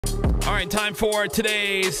right, time for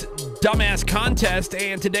today's dumbass contest,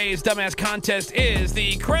 and today's dumbass contest is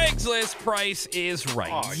the Craigslist Price is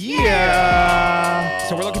Right. Oh, yeah.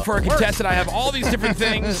 So we're looking for a contestant. I have all these different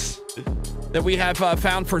things that we have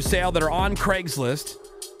found for sale that are on Craigslist.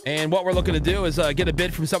 And what we're looking to do is get a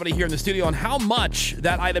bid from somebody here in the studio on how much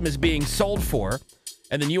that item is being sold for.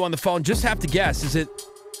 And then you on the phone just have to guess, is it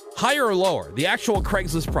higher or lower? The actual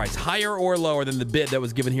Craigslist price, higher or lower than the bid that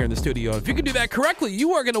was given here in the studio. If you can do that correctly,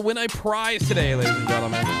 you are going to win a prize today, ladies and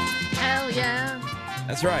gentlemen. Hell yeah.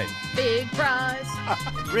 That's right. Big prize.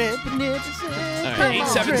 Red All right,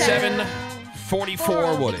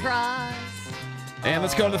 877-44 Woody. Prize. And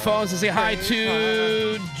let's go to the phones and say hi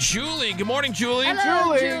to Julie. Good morning, Julie.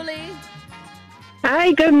 Hello, Julie.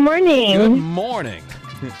 Hi, good morning. Good morning.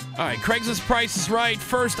 All right, Craigslist Price is Right.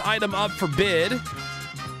 First item up for bid.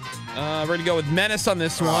 We're going to go with Menace on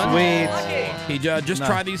this one. Sweet. He just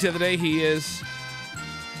tried these the other day. He is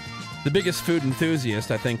the biggest food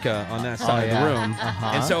enthusiast, I think, on that side of the room.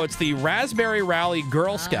 And so it's the Raspberry Rally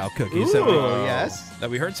Girl Scout cookies that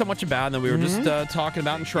we heard so much about and that we were just talking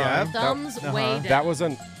about and trying. Thumbs way down. That was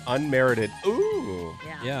an unmerited. Ooh.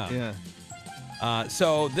 Yeah.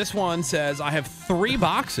 So this one says, I have 3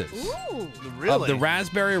 boxes of the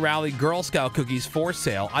Raspberry Rally Girl Scout cookies for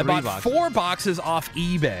sale. I bought 4 boxes off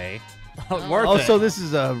eBay. Oh, so this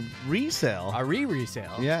is a resale. A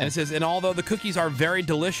resale. Yeah. And it says, and although the cookies are very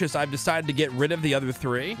delicious, I've decided to get rid of the other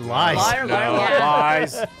 3. Lies. Liar, liar, liar. Yeah.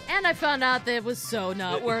 Lies. And I found out that it was so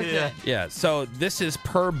not worth it. Yeah, so this is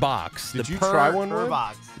per box. Did you try one? Per Wood?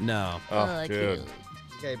 box. No. Oh, dude.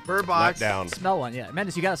 Okay, per box. Let down. Smell one, yeah.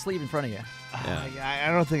 Mendes, you got a sleeve in front of you. Yeah.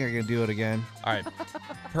 I don't think I can do it again. All right.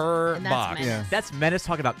 Per And that's box. Menace. Yeah. That's Mendes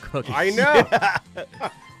talking about cookies. I know.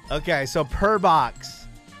 Okay, so per box,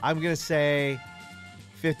 I'm going to say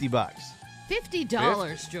 $50.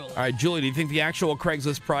 $50, Julie. All right, Julie, do you think the actual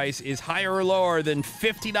Craigslist price is higher or lower than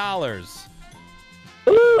 $50?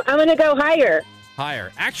 Ooh, I'm going to go higher.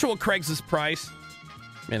 Higher. Actual Craigslist price.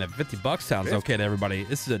 Man, if $50 sounds okay to everybody,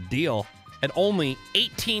 this is a deal. At only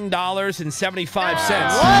 $18.75.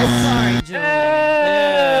 Sorry, Julie.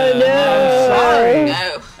 No. Sorry.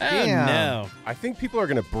 Oh, Damn. no. I think people are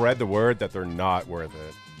going to bread the word that they're not worth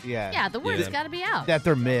it. Yeah, the word's got to be out. That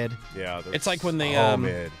they're mid. Yeah. It's like when they,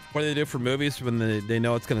 mid. what do they do for movies when they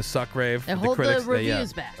know it's going to suck, Rave? And hold the critics,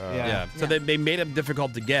 reviews back. Yeah. So they made them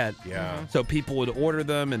difficult to get. Yeah. So people would order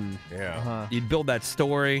them and Yeah. you'd build that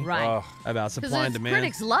story Right. about supply and Because demand.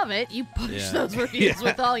 critics love it, you push those reviews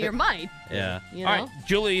with all your might. Yeah. You All know? right,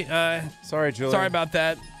 Julie. Sorry, Julie. Sorry about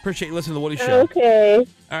that. Appreciate you listening to the Woody Show. Okay. All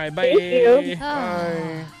right, bye. Thank you.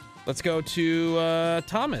 Bye. Let's go to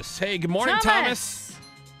Thomas. Hey, good morning, Thomas.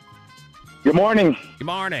 Good morning. Good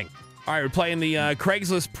morning. All right, we're playing the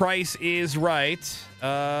Craigslist Price is Right.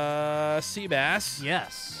 Seabass,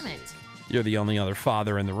 Yes. Damn it. you're the only other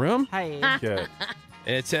father in the room. Hi. Yeah.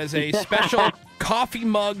 It says a special coffee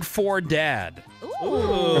mug for dad.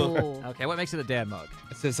 Ooh. Okay, what makes it a dad mug?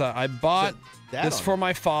 It says, I bought this for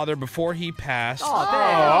my father before he passed,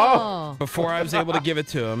 Oh. before I was able to give it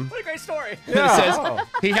to him. What a great story. It says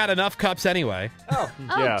he had enough cups anyway. Oh,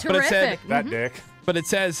 Yeah. But it said- terrific. That dick. But it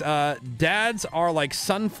says, dads are like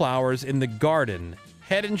sunflowers in the garden,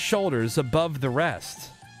 head and shoulders above the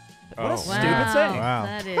rest. Oh. Stupid saying. Wow.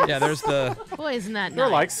 That is. Yeah, there's the... Boy, isn't that They're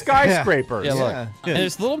nice. like skyscrapers. Yeah, look. Yeah. And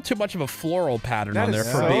there's a little too much of a floral pattern That on there is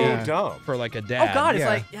for so being dumb. for like a dad. Oh, God, it's Yeah.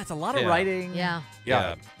 like, it's a lot of Yeah. writing. Yeah.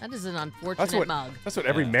 Yeah. That is an unfortunate That's what. mug. That's what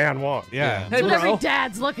every man wants. Yeah. Hey, That's what bro. every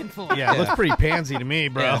dad's looking for. Yeah, it looks pretty pansy to me,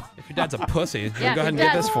 bro. Yeah. If your dad's a pussy, Yeah, go ahead and your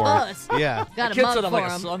get this dad's for him. us. Yeah. Got a Kids mug are for like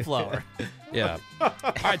a him. sunflower. Yeah. All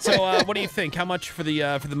right, so what do you think? How much for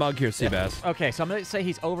the mug here, Seabass? Okay, so I'm going to say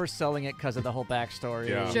he's overselling it because of the whole backstory.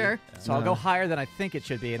 Yeah. Sure. So I'll go higher than I think it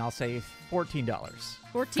should be, and I'll say $14.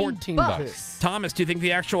 14 bucks. Thomas, do you think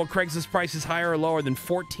the actual Craigslist price is higher or lower than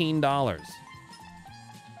 $14?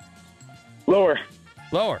 Lower.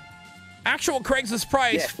 Lower. Actual Craigslist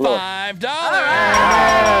price, lower. $5.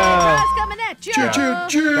 Prize coming at you.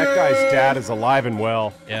 That guy's dad is alive and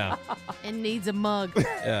well. Yeah. And needs a mug.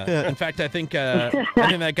 Yeah. In fact, I think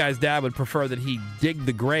that guy's dad would prefer that he dig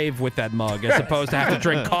the grave with that mug as opposed to have to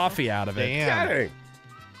drink coffee out of it. Damn. Dang.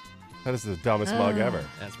 That is the dumbest mug ever.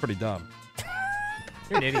 That's pretty dumb.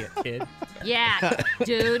 You're an idiot, kid. Yeah,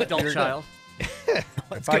 dude. Adult child.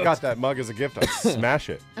 If I got that mug as a gift, I'd smash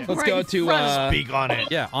it. Let's go to Speak on it.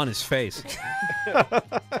 yeah, on his face.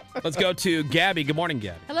 Let's go to Gabby. Good morning,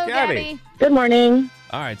 Gabby. Hello, Gabby. Gabby. Good morning.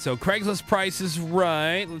 All right, so Craigslist price is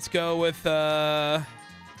right. Let's go with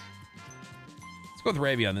Let's go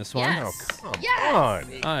with Ravy on this one. Yes. Come Yes. on.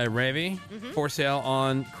 All right, Ravy. For sale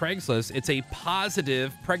on Craigslist. It's a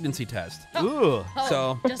positive pregnancy test. Ooh. Oh,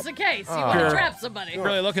 So- just in case you want Sure. to trap somebody.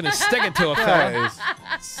 Really looking to stick it to a That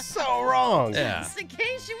fella. is so wrong. Yeah. Just in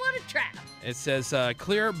case you want to trap. It says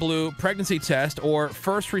clear blue pregnancy test or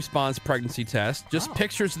first response pregnancy test. Just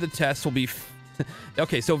pictures of the test will be.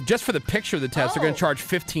 Okay, so just for the picture of the test, they're going Oh. to charge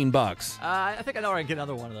 $15. I think I know where I can get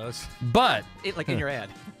another one of those. But Like in your ad.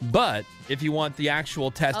 if you want the actual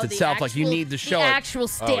test Oh, the itself, like you actual- need to show the it. actual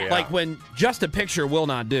stamp. yeah. Like when just a picture will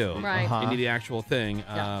not do. Right. You need the actual thing.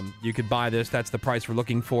 You could buy this. That's the price we're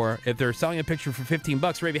looking for. If they're selling a picture for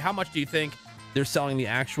 $15, Ravy, how much do you think they're selling the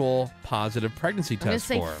actual positive pregnancy I'm going to test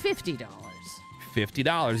say for? $50.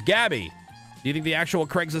 $50. Gabby, do you think the actual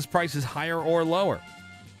Craigslist price is higher or lower?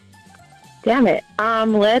 Damn it.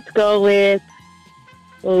 Let's go with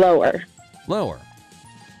lower. Lower.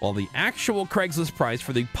 Well, the actual Craigslist price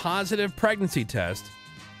for the positive pregnancy test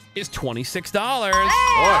is $26.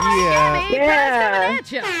 Yeah. Yeah.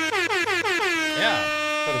 At you. Yeah.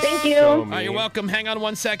 That is Thank you. so All right, you're mean. welcome. Hang on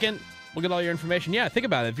one second. We'll get all your information. Yeah, think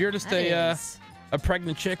about it. If you're just a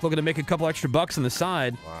pregnant chick looking to make a couple extra bucks on the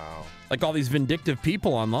side, Wow. like all these vindictive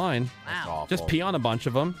people online, That's Wow. awful. just pee on a bunch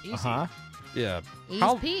of them. Easy. Uh-huh. Yeah. Ease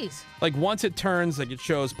How- peas. Like once it turns, like it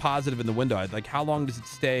shows positive in the window. Like how long does it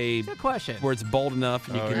stay Good question. where it's bold enough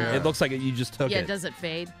and you Oh, can? yeah. It looks like you just took Yeah, it. does it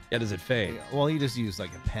fade? Yeah, does it fade? Well, you just use like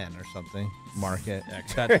a pen or something. Mark it. Yeah,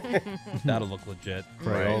 'cause that'll look legit.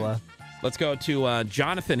 Crayola. Let's go to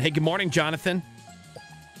Jonathan. Hey, good morning, Jonathan.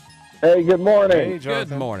 Hey, good morning. Hey, Jonathan.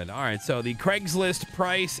 Good morning. All right, so the Craigslist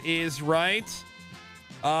price is right.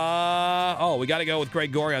 We got to go with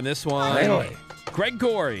Greg Gorey on this one. Really? Greg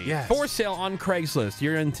Gorey, Yes. for sale on Craigslist.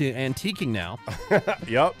 You're into antiquing now.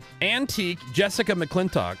 Yep. Antique Jessica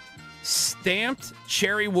McClintock, stamped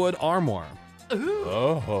cherry wood armoire,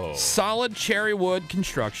 Oh. solid cherry wood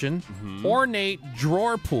construction, ornate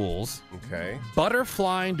drawer pools, Okay.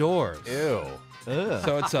 butterfly doors. Ew. Ugh.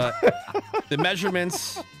 So it's the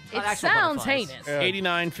measurements It actual sounds butterflies. heinous. Yeah.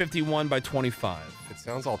 8951 by 25. It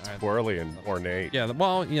sounds all twirly and ornate. Yeah,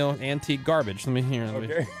 well, antique garbage. Let me hear.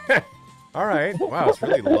 Okay. All right. Wow, it's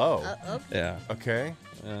really low. Okay. Yeah, Okay.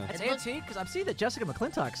 It's antique because I'm seeing that Jessica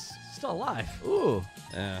McClintock's still alive. Ooh.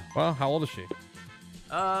 yeah. Well, how old is she?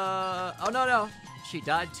 Oh, no. She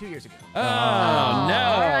died 2 years ago. Oh, no.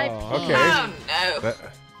 R.I.P. Okay. That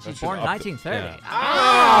She's should born in up 1930. Yeah.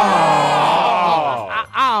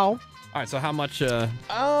 Ow. All right, so how much? What do you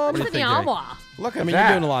What's in the think, Gary? armoire? Look at I mean, that.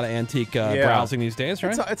 you're doing a lot of antique browsing these days,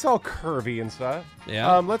 right? It's all curvy and stuff.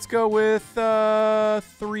 Yeah. Let's go with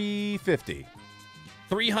 $350.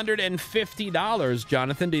 $350,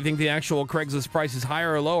 Jonathan. Do you think the actual Craigslist price is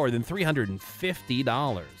higher or lower than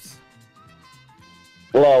 $350?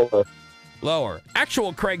 Lower. Lower.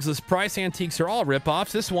 Actual Craigslist price. Antiques are all ripoffs.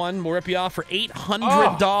 This one will rip you off for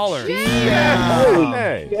 $800.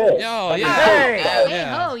 Hey. Oh, yeah. Hey,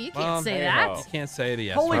 Yeah. ho, you can't say hey, that. ho. Can't say it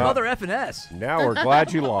yes. Holy right? mother F and S. Now we're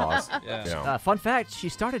glad you lost. Yeah. Fun fact: she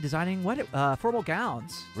started designing formal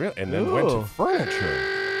gowns. Really? And then went to Ooh.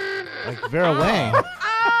 furniture. Like Vera Wang.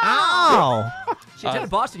 Ow. She attended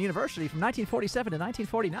Boston University from 1947 to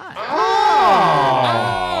 1949.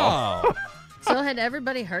 Oh. So had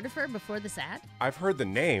everybody heard of her before this ad? I've heard the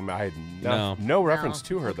name. I had No. no reference No.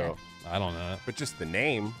 to her, Okay. though. I don't know. But just the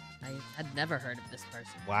name. I had never heard of this person.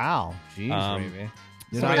 Wow. Jeez, Um, Ravy. Somebody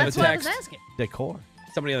You're So not on that's the why I was text. asking. decor.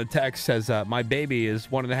 Somebody on the text says, my baby is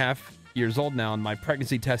 1.5 years old now, and my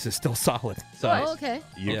pregnancy test is still solid. So, Oh, okay.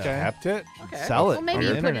 You Yeah. kept it? Okay. Sell it Well, maybe on you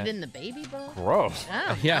the put internet. it in the baby book. Gross.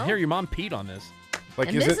 Oh, yeah, well. here, your mom peed on this. Like,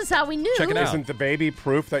 And this is how we knew. Check it out. isn't the baby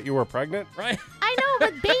proof that you were pregnant? Right? I know,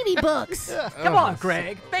 but baby books. Come on,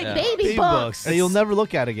 Greg. Yeah. Baby Big books. that you'll never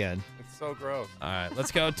look at again. It's so gross. All right,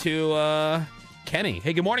 let's go to Kenny.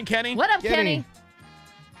 Hey, good morning, Kenny. What up, Kenny. Kenny?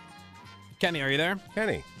 Kenny, are you there?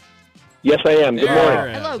 Kenny. Yes, I am. Good There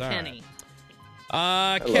morning. it is. Hello, All right. Kenny.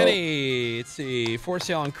 Kenny, let's see. For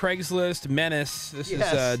sale on Craigslist, Menace. This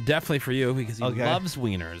Yes. is definitely for you because he Okay. loves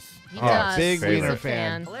wieners. He Oh, does. big He's wiener a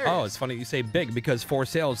fan. Oh, it's funny you say big because for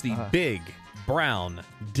sale is the big brown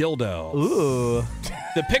dildo. Ooh.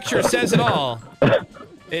 The picture says it all.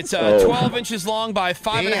 It's 12 inches long by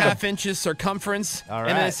 5.5 inches circumference, All and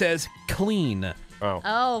then right. it says clean. Oh.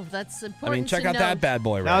 Oh, that's I important. mean, check to out know. that bad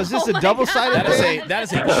boy Now, right is this Oh a my double-sided God. thing? that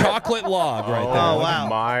is a chocolate log right there. Oh, look wow. at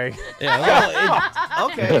my. Yeah, well,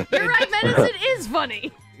 Okay. You're right, Menace. It is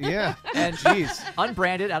funny. Yeah. And Jeez.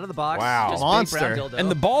 unbranded, out of the box. Wow. Just Monster. Big brown dildo.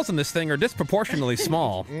 and the balls in this thing are disproportionately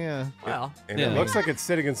small. Yeah. Well, And Yeah. it looks like it's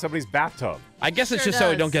sitting in somebody's bathtub. I guess it's Sure just so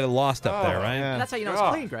we does. don't get it lost up there, right? Yeah. that's how you know Oh.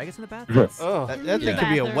 it's clean, Greg. It's in the bathroom. Oh. That thing Yeah. could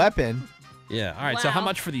be a Bathroom. weapon. Yeah. All right. So how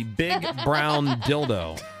much for the big brown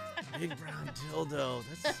dildo? Big brown dildo.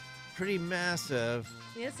 That's pretty massive.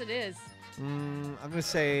 Yes, it is. I'm gonna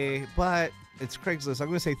say, but it's Craigslist. I'm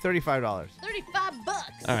gonna say $35. $35.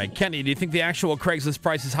 All right, Kenny. Do you think the actual Craigslist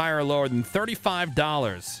price is higher or lower than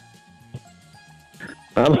 $35?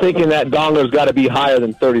 I'm thinking that donger's got to be higher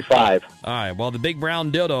than 35. All right. Well, the big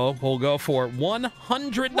brown dildo will go for $100.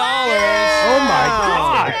 Oh my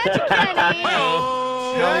God! Kenny.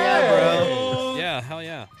 Hell yeah, bro. Yeah, hell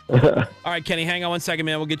yeah. All right, Kenny, hang on 1 second,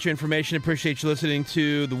 man. We'll get you information. Appreciate you listening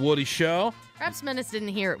to The Woody Show. Perhaps Menace didn't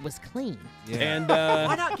hear it was clean. Yeah. And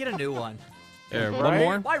Why not get a new one? one Right?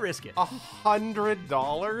 more. Why risk it?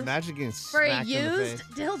 $100? Imagine getting For a smacked in the used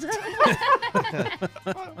face. dildo?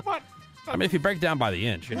 What? I mean, if you break it down by the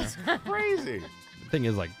inch, That's crazy. the thing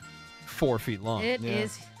is like 4 feet long. It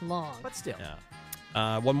is long. But still.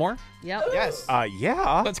 Yeah. One more. Yep. Yes.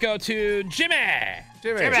 Yeah. Let's go to Jimmy.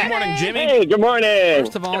 Jimmy. Good morning, Jimmy. Hey, good morning.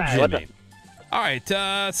 First of all, Jimmy. All right,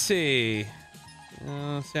 let's see.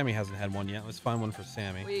 Sammy hasn't had one yet. Let's find one for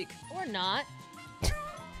Sammy. Weak. Or not.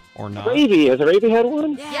 Or not. Ravy, has Ravy had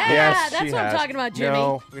one? Yeah, Yes, that's she what I'm has. talking about, Jimmy.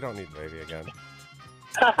 No, we don't need Ravy again.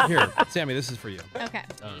 Here, Sammy, this is for you. Okay.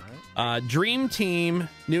 Dream Team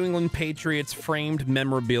New England Patriots framed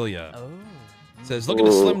memorabilia. Oh. It says, looking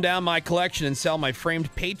to slim down my collection and sell my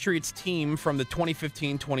framed Patriots team from the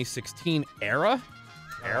 2015-2016 era.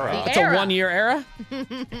 The It's era. a one-year era.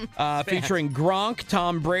 Featuring Gronk,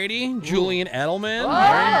 Tom Brady, Julian Edelman,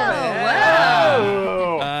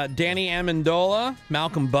 Danny Amendola,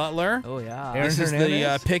 Malcolm Butler. Oh, yeah. Aaron This is the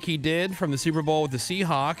Hernandez? pick he did from the Super Bowl with the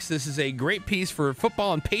Seahawks. This is a great piece for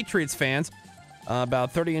football and Patriots fans.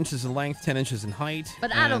 About 30 inches in length, 10 inches in height.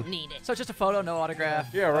 But I and- don't need it. So just a photo, no autograph.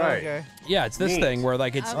 Yeah, right. Okay. Yeah, it's this Neat. thing where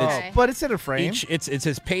like it's Okay. But it's in a frame. it's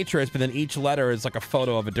his Patriots, but then each letter is like a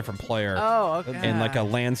photo of a different player Oh, okay. in like a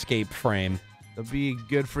landscape frame. It'll be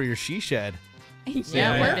good for your she shed.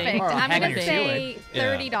 Yeah. Perfect. Or I'm hang going on to your say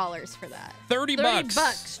Yeah. $30 for that. 30 bucks.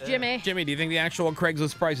 $30, Jimmy. Jimmy, do you think the actual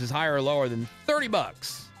Craigslist price is higher or lower than 30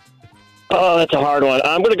 bucks? Oh, that's a hard one.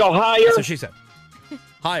 I'm going to go higher. That's what she said.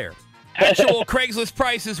 Higher. Actual Craigslist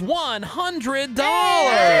price is $100.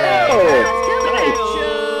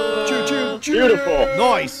 Oh, beautiful.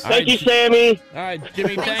 Nice. Thank you, Sammy. All right,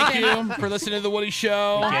 Jimmy, thank you for listening to The Woody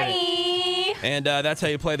Show. Bye. And that's how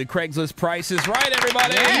you play the Craigslist prices right,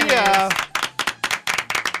 everybody. Yeah.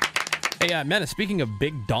 Hey, Menace, speaking of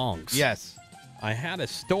big dongs. Yes. I had a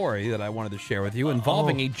story that I wanted to share with you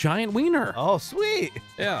involving a giant wiener. Oh, sweet.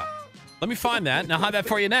 Yeah. Let me find that, and I'll have that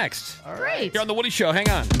for you next. Great. Here on The Woody Show. Hang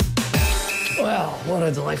on. Well, what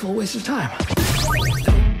a delightful waste of time.